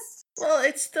list! Well,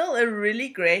 it's still a really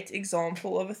great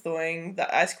example of a thawing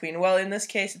the Ice Queen. Well, in this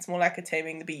case, it's more like a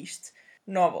Taming the Beast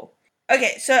novel.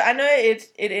 Okay, so I know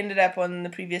it ended up on the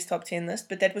previous top 10 list,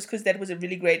 but that was because that was a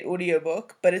really great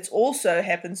audiobook, but it also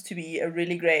happens to be a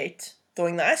really great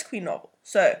Thawing the Ice Queen novel.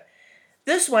 So,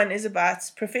 this one is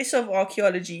about Professor of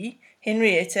Archaeology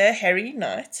Henrietta Harry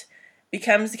Knight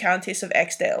becomes the Countess of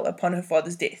Axdale upon her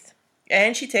father's death,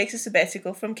 and she takes a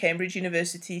sabbatical from Cambridge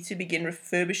University to begin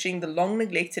refurbishing the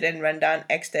long-neglected and run-down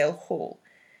Axdale Hall.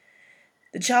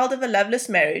 The child of a loveless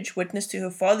marriage, witness to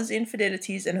her father's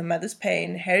infidelities and her mother's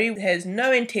pain, Harry has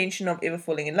no intention of ever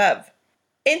falling in love.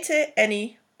 Enter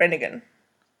Annie Brannigan.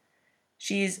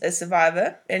 She's a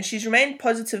survivor, and she's remained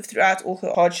positive throughout all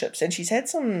her hardships, and she's had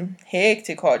some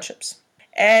hectic hardships.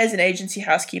 As an agency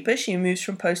housekeeper, she moves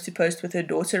from post to post with her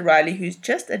daughter Riley, who's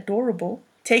just adorable,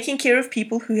 taking care of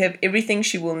people who have everything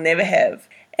she will never have.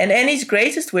 And Annie's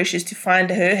greatest wish is to find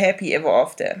her happy ever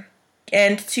after,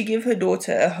 and to give her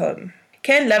daughter a home.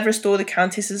 Can love restore the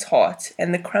Countess's heart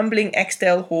and the crumbling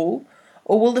Axdale Hall,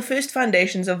 or will the first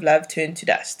foundations of love turn to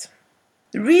dust?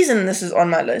 The reason this is on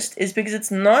my list is because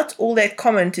it's not all that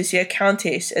common to see a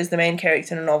countess as the main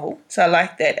character in a novel, so I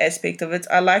like that aspect of it.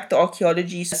 I like the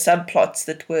archaeology subplots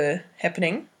that were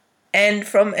happening. And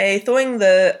from a Thawing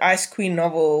the Ice Queen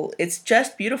novel, it's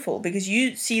just beautiful because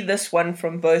you see this one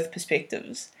from both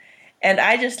perspectives. And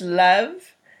I just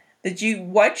love that you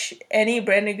watch Annie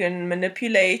Brannigan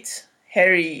manipulate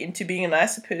Harry into being a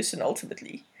nicer person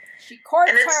ultimately. She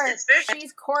courts her.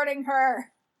 She's courting her.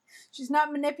 She's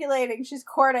not manipulating. She's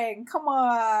courting. Come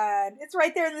on. It's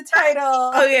right there in the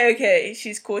title. Okay.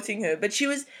 She's courting her. But it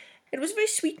was very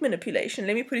sweet manipulation.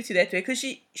 Let me put it to that way. Because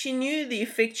she knew the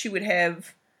effect she would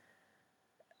have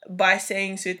by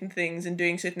saying certain things and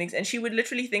doing certain things. And she would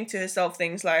literally think to herself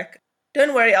things like,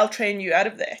 don't worry, I'll train you out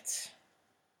of that.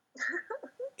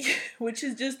 Which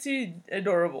is just too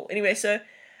adorable. Anyway, so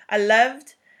I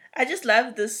just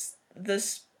loved this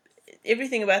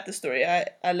everything about the story.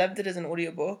 I loved it as an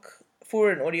audiobook,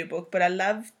 but I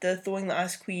loved the Thawing the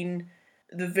Ice Queen,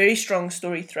 the very strong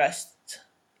story thrust,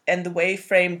 and the way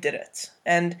Frame did it.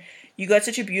 And you got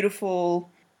such a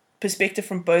beautiful perspective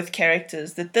from both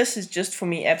characters that this is just, for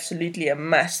me, absolutely a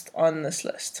must on this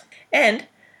list. And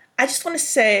I just want to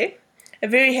say,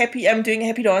 I'm doing a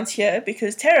happy dance here,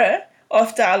 because Tara,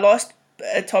 after our last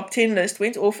top 10 list,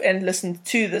 went off and listened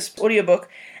to this audiobook,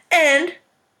 and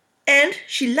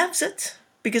she loves it,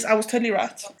 because I was totally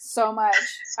right. So much.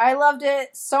 I loved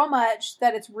it so much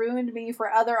that it's ruined me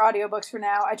for other audiobooks for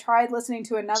now. I tried listening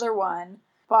to another one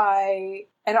by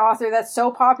an author that's so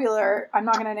popular, I'm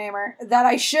not going to name her, that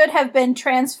I should have been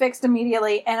transfixed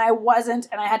immediately, and I wasn't,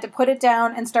 and I had to put it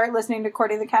down and start listening to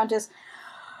Courting the Countess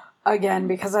again,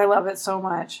 because I love it so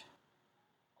much.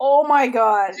 Oh my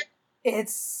god.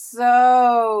 It's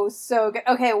so good.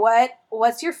 Okay,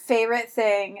 what's your favorite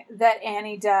thing that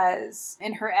Annie does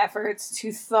in her efforts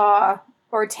to thaw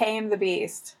or tame the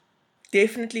beast?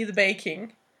 Definitely the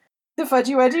baking. The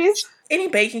fudgy wedgies? Any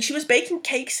baking. She was baking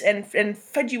cakes and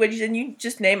fudgy wedgies, and you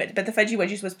just name it. But the fudgy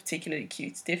wedgies was particularly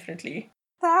cute, definitely.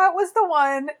 That was the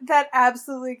one that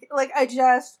absolutely, it's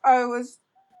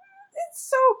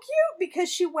so cute, because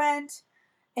she went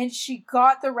and she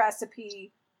got the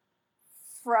recipe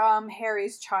from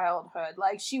Harry's childhood.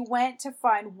 Like, she went to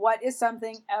find what is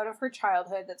something out of her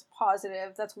childhood that's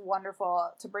positive, that's wonderful,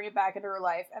 to bring it back into her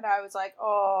life. And I was like,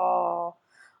 oh,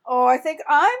 I think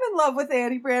I'm in love with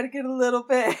Annie Brannigan a little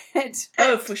bit.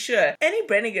 Oh, for sure. Annie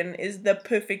Brannigan is the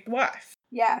perfect wife.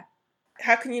 Yeah.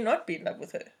 How can you not be in love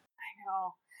with her? I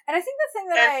know. And I think the thing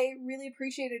that I really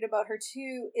appreciated about her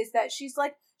too is that she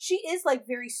is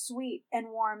very sweet and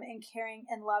warm and caring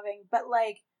and loving, but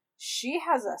she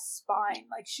has a spine.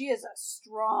 Like, she is a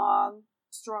strong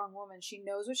woman. She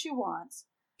knows what she wants.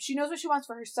 She knows what she wants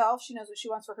for herself. She knows what she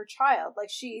wants for her child. Like,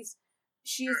 she's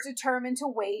determined to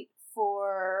wait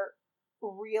for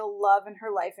real love in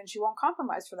her life, and she won't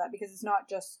compromise for that, because it's not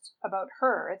just about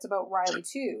her. It's about Riley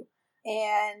too.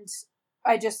 And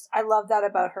I love that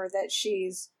about her, that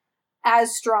she's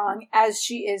as strong as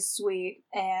she is sweet.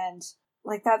 And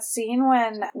that scene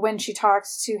when she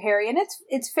talks to Harry, and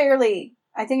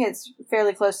I think it's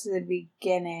fairly close to the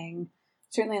beginning,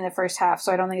 certainly in the first half,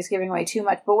 so I don't think it's giving away too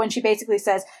much. But when she basically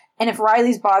says, and if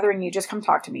Riley's bothering you, just come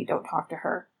talk to me, don't talk to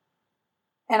her.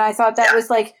 And I thought that was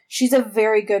she's a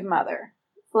very good mother.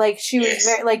 She was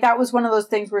very, that was one of those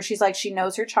things where she's she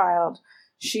knows her child.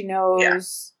 She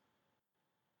knows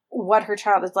what her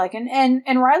child is like. And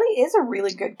Riley is a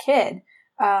really good kid.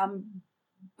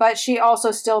 But she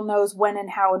also still knows when and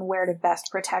how and where to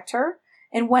best protect her.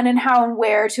 And when and how and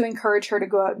where to encourage her to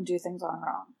go out and do things on her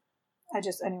own.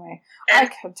 I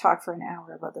could talk for an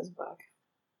hour about this book.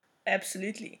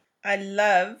 Absolutely. I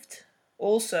loved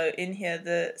also in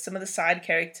here some of the side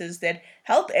characters that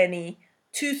help Annie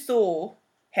to thaw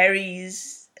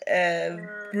Harry's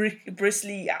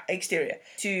bristly exterior,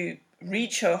 to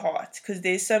reach her heart, because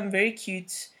there's some very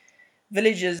cute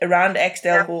villages around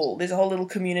Axdale Hall. There's a whole little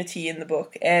community in the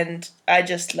book, and I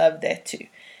just love that too.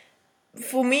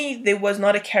 For me, there was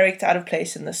not a character out of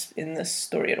place in this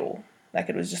story at all.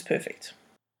 It was just perfect.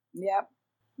 Yep.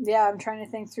 Yeah, I'm trying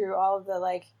to think through all of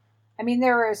the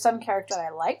there were some characters that I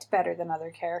liked better than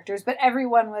other characters, but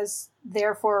everyone was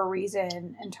there for a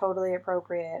reason and totally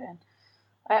appropriate. And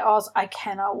I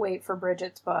cannot wait for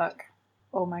Bridget's book.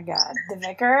 Oh my god, The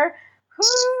Vicar.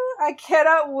 I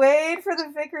cannot wait for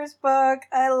the Vicar's book.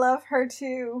 I love her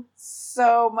too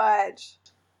so much.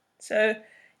 So,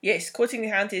 yes, Courting the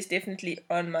Countess is definitely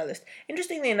on my list.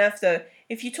 Interestingly enough, though,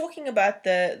 if you're talking about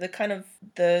the kind of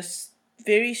the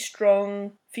very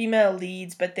strong female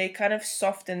leads, but they're kind of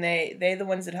soft, and they're the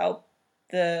ones that help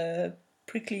the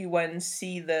prickly ones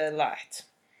see the light.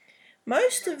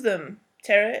 Most of them,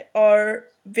 Tara, are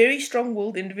very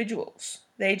strong-willed individuals.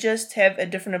 They just have a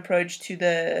different approach to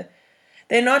they're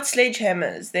not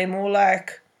sledgehammers. They're more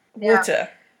like water.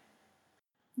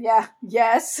 Yeah.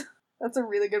 Yes. That's a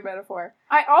really good metaphor.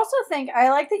 I also think,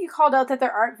 I like that you called out that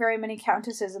there aren't very many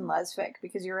countesses in lesfic,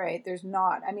 because you're right, there's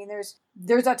not. I mean,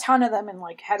 there's a ton of them in,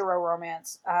 like, hetero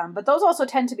romance, but those also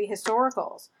tend to be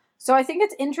historicals. So I think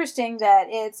it's interesting that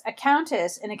it's a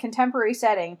countess in a contemporary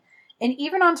setting, and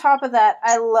even on top of that,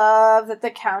 I love that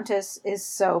the countess is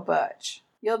so butch.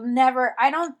 I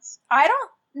don't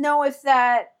know if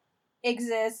that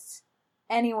exists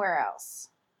anywhere else.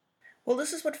 Well,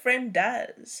 this is what Frame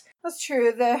does. That's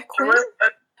true. The queen,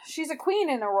 she's a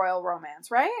queen in a royal romance,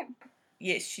 right?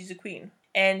 Yes, she's a queen.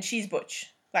 And she's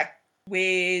butch. Like,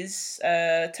 where's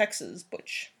Texas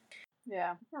butch?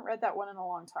 Yeah, I haven't read that one in a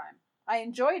long time. I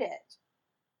enjoyed it,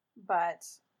 but,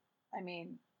 I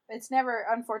mean,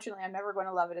 unfortunately, I'm never going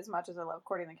to love it as much as I love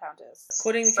Courting the Countess.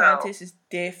 Courting the Countess is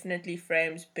definitely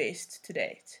Frame's best to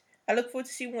date. I look forward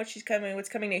to seeing what's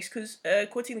coming next, because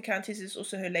Courting the Countess is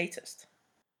also her latest.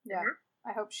 Yeah,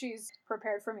 I hope she's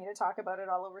prepared for me to talk about it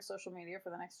all over social media for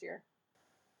the next year.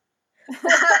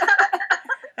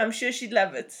 I'm sure she'd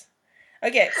love it.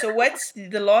 Okay, so what's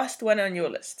the last one on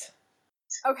your list?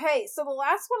 Okay, so the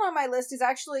last one on my list is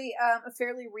actually a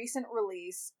fairly recent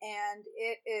release, and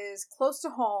it is Close to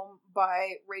Home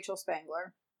by Rachel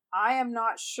Spangler. I am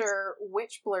not sure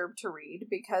which blurb to read,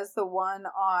 because the one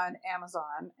on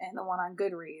Amazon and the one on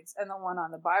Goodreads and the one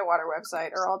on the Bywater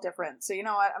website are all different. So you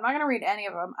know what? I'm not going to read any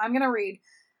of them. I'm going to read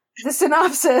the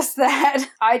synopsis that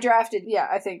I drafted. Yeah,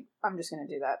 I think I'm just going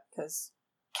to do that, because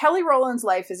Kelly Rowland's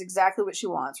life is exactly what she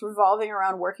wants, revolving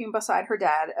around working beside her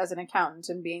dad as an accountant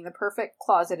and being the perfect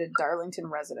closeted Darlington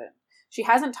resident. She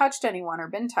hasn't touched anyone or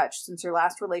been touched since her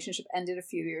last relationship ended a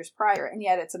few years prior, and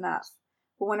yet it's enough.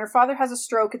 But when her father has a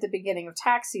stroke at the beginning of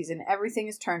tax season, everything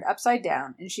is turned upside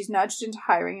down, and she's nudged into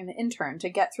hiring an intern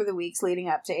to get through the weeks leading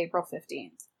up to April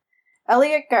 15th.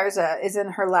 Elliot Garza is in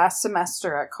her last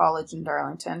semester at college in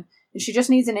Darlington, and she just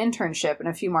needs an internship and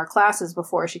a few more classes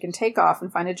before she can take off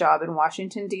and find a job in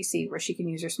Washington, D.C., where she can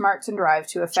use her smarts and drive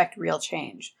to effect real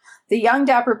change. The young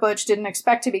dapper butch didn't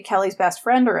expect to be Kelly's best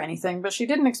friend or anything, but she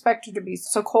didn't expect her to be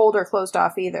so cold or closed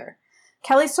off either.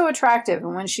 Kelly's so attractive,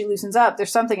 and when she loosens up,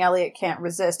 there's something Elliot can't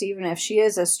resist, even if she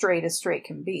is as straight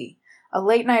can be. A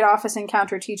late-night office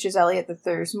encounter teaches Elliot that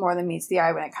there's more than meets the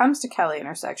eye when it comes to Kelly and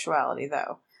her sexuality,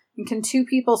 though. And can two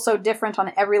people so different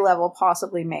on every level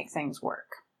possibly make things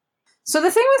work? So the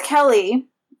thing with Kelly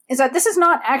is that this is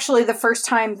not actually the first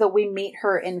time that we meet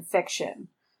her in fiction.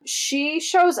 She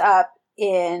shows up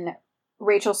in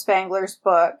Rachel Spangler's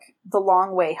book, The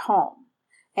Long Way Home.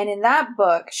 And in that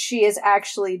book, she is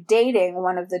actually dating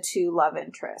one of the two love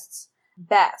interests,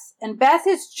 Beth. And Beth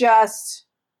is just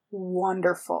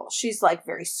wonderful. She's like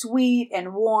very sweet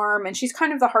and warm, and she's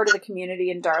kind of the heart of the community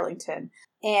in Darlington.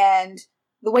 And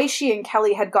the way she and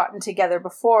Kelly had gotten together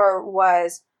before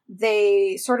was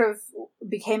they sort of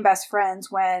became best friends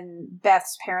when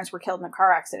Beth's parents were killed in a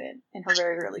car accident in her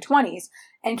very early 20s.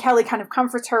 And Kelly kind of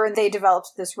comforts her, and they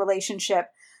developed this relationship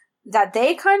that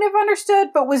they kind of understood,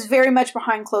 but was very much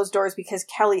behind closed doors because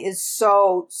Kelly is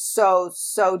so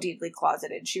deeply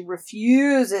closeted. She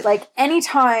refuses, like,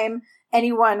 anytime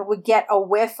anyone would get a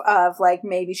whiff of, like,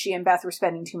 maybe she and Beth were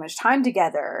spending too much time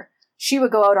together, she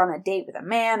would go out on a date with a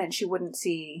man and she wouldn't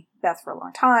see Beth for a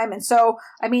long time. And so,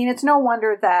 I mean, it's no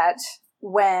wonder that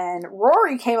when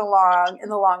Rory came along in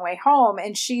The Long Way Home,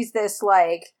 and she's this,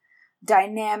 like,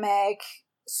 dynamic,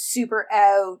 super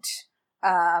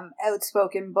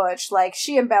outspoken butch, like,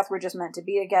 she and Beth were just meant to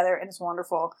be together, and it's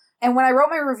wonderful. And when I wrote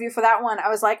my review for that one, I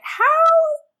was like, how?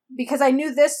 Because I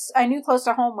knew Close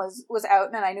to Home was out,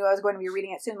 and I knew I was going to be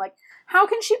reading it soon. Like, how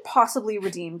can she possibly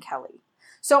redeem Kelly?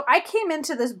 So I came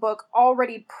into this book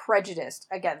already prejudiced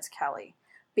against Kelly,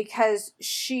 because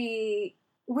she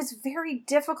was very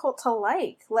difficult to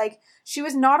like. Like, she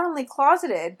was not only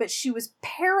closeted, but she was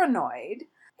paranoid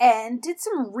and did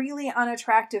some really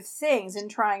unattractive things in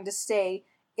trying to stay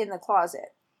in the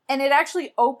closet. And it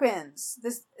actually opens,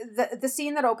 the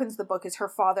scene that opens the book is her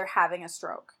father having a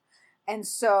stroke. And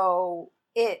so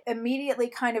it immediately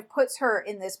kind of puts her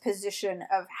in this position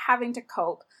of having to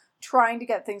cope, trying to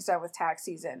get things done with tax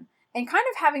season, and kind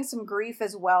of having some grief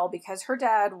as well, because her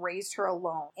dad raised her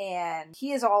alone, and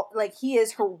he is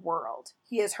her world.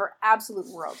 He is her absolute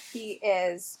world. He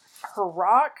is her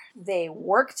rock. They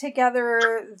work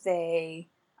together. They,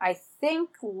 I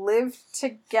think, live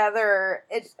together.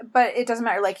 But it doesn't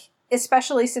matter. Like,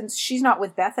 especially since she's not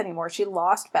with Beth anymore. She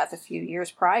lost Beth a few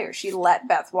years prior. She let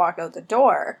Beth walk out the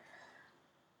door.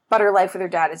 But her life with her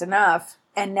dad is enough.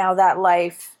 And now that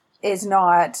life is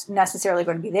not necessarily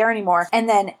going to be there anymore. And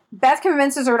then Beth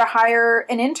convinces her to hire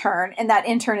an intern, and that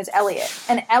intern is Elliot.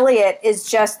 And Elliot is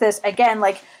just this, again,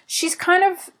 like, she's kind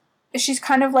of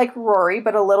like Rory,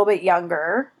 but a little bit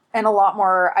younger. and a lot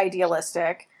more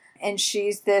idealistic. And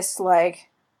she's this, like,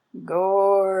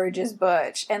 gorgeous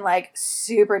butch and, like,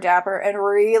 super dapper and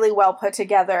really well put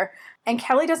together. And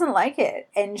Kelly doesn't like it.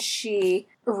 And she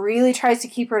really tries to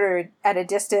keep her at a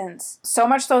distance. So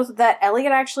much so that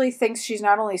Elliot actually thinks she's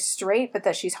not only straight, but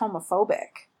that she's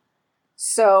homophobic.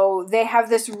 So they have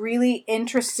this really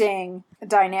interesting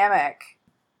dynamic.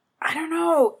 I don't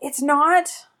know.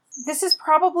 This is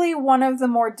probably one of the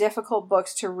more difficult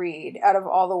books to read out of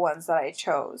all the ones that I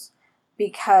chose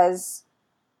because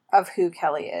of who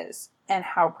Kelly is and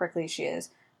how prickly she is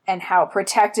and how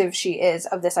protective she is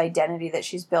of this identity that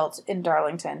she's built in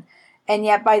Darlington. And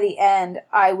yet by the end,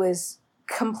 I was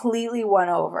completely won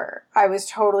over. I was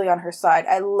totally on her side.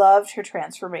 I loved her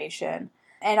transformation.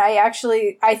 And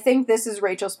I think this is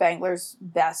Rachel Spangler's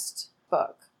best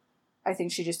book. I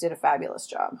think she just did a fabulous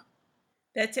job.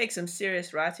 That takes some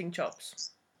serious writing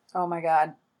chops. Oh my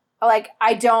God. Like,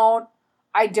 I don't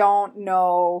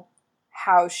know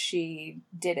how she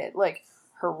did it. Like,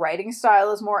 her writing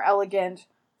style is more elegant.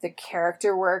 The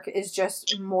character work is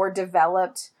just more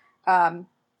developed.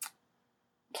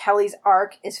 Kelly's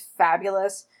arc is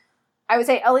fabulous. I would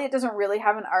say Elliot doesn't really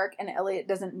have an arc, and Elliot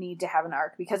doesn't need to have an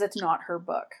arc because it's not her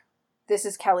book. This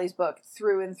is Kelly's book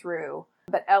through and through.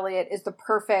 But Elliot is the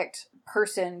perfect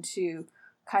person to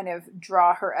kind of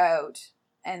draw her out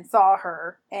and thaw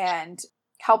her and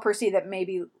help her see that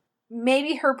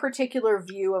maybe her particular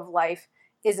view of life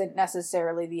isn't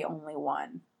necessarily the only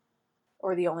one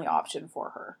or the only option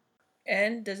for her.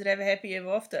 And does it have a happy ever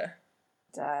after?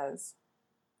 It does.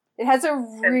 It has a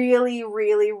really,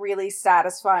 really, really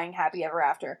satisfying happy ever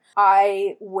after.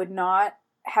 I would not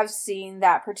have seen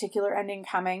that particular ending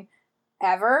coming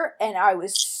ever, and I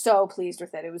was so pleased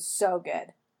with it. It was so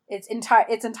good. It's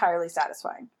entirely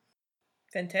satisfying.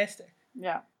 Fantastic.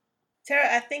 Yeah.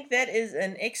 Tara, I think that is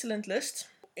an excellent list.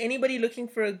 Anybody looking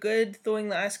for a good Thawing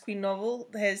the Ice Queen novel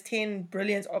has 10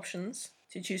 brilliant options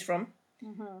to choose from.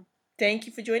 Mm-hmm. Thank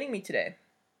you for joining me today.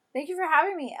 Thank you for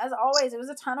having me. As always, it was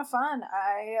a ton of fun.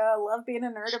 I love being a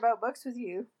nerd about books with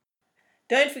you.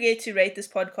 Don't forget to rate this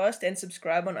podcast and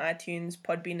subscribe on iTunes,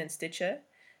 Podbean, and Stitcher.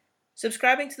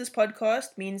 Subscribing to this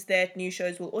podcast means that new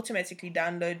shows will automatically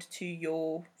download to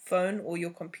your phone or your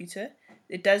computer.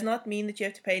 It does not mean that you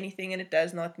have to pay anything, and it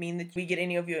does not mean that we get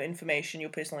any of your information, your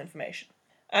personal information.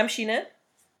 I'm Sheena.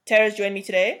 Tara's joined me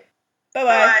today.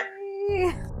 Bye-bye.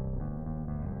 Bye.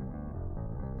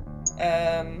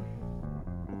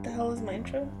 What the hell is my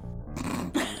intro?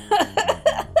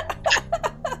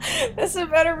 This is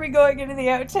better be going into the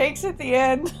outtakes at the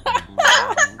end.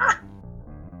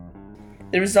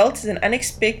 The result is an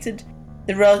unexpected...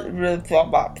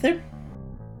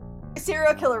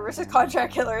 Serial killer versus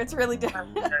contract killer. It's really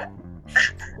different.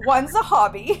 One's a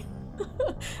hobby.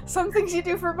 Some things you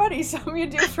do for money, some you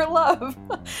do for love.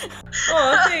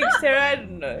 Oh, thanks, Tara. I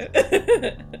don't know.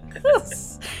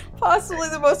 That's possibly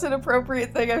the most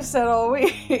inappropriate thing I've said all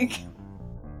week.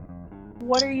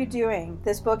 What are you doing?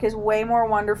 This book is way more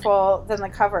wonderful than the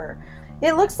cover.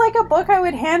 It looks like a book I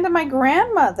would hand to my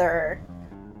grandmother.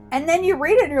 And then you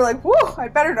read it and you're like, whoa,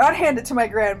 I'd better not hand it to my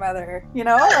grandmother. You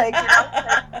know, like...